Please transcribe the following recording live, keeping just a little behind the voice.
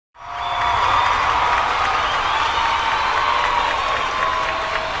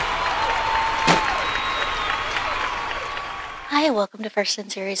Hi, welcome to First in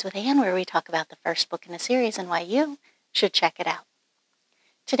Series with Anne, where we talk about the first book in a series and why you should check it out.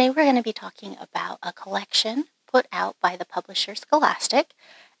 Today we're going to be talking about a collection put out by the publisher Scholastic,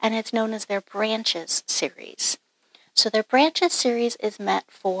 and it's known as their Branches series. So their Branches series is meant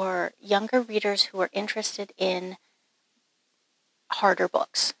for younger readers who are interested in harder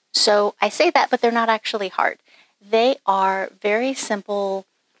books. So I say that, but they're not actually hard. They are very simple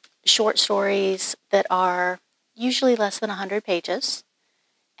short stories that are usually less than 100 pages,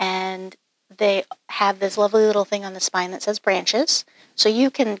 and they have this lovely little thing on the spine that says Branches. So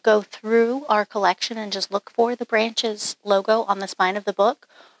you can go through our collection and just look for the Branches logo on the spine of the book,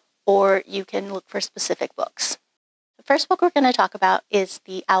 or you can look for specific books. The first book we're going to talk about is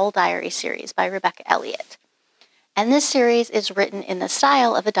the Diaries series by Rebecca Elliot. And this series is written in the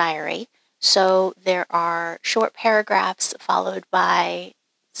style of a diary, so there are short paragraphs followed by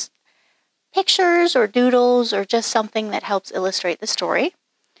pictures or doodles or just something that helps illustrate the story.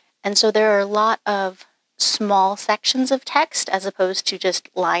 And so there are a lot of small sections of text as opposed to just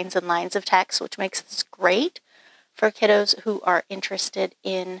lines and lines of text, which makes this great for kiddos who are interested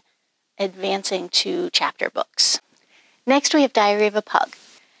in advancing to chapter books. Next, we have Diary of a Pug.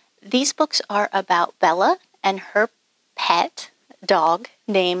 These books are about Bella and her pet dog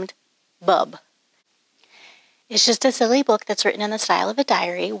named Bub. It's just a silly book that's written in the style of a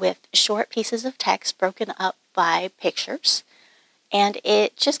diary with short pieces of text broken up by pictures. And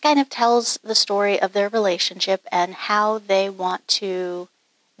it just kind of tells the story of their relationship and how they want to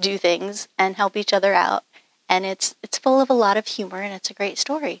do things and help each other out. And it's full of a lot of humor, and it's a great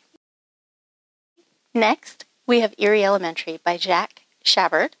story. Next, we have Eerie Elementary by Jack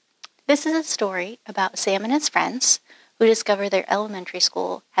Chabert. This is a story about Sam and his friends who discover their elementary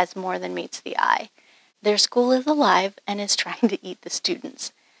school has more than meets the eye. Their school is alive and is trying to eat the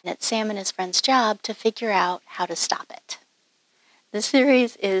students, and it's Sam and his friend's job to figure out how to stop it. The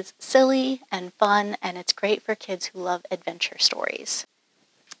series is silly and fun, and it's great for kids who love adventure stories.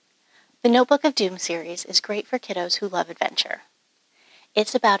 The Notebook of Doom series is great for kiddos who love adventure.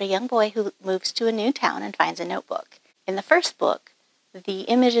 It's about a young boy who moves to a new town and finds a notebook. In the first book, the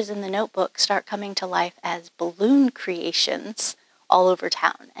images in the notebook start coming to life as balloon creations all over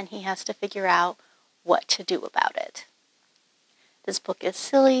town, and he has to figure out what to do about it. This book is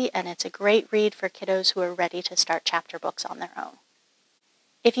silly, and it's a great read for kiddos who are ready to start chapter books on their own.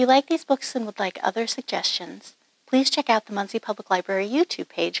 If you like these books and would like other suggestions, please check out the Muncie Public Library YouTube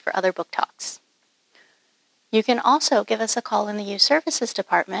page for other book talks. You can also give us a call in the Youth Services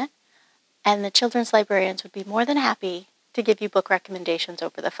Department, and the children's librarians would be more than happy to give you book recommendations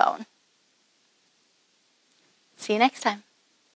over the phone. See you next time.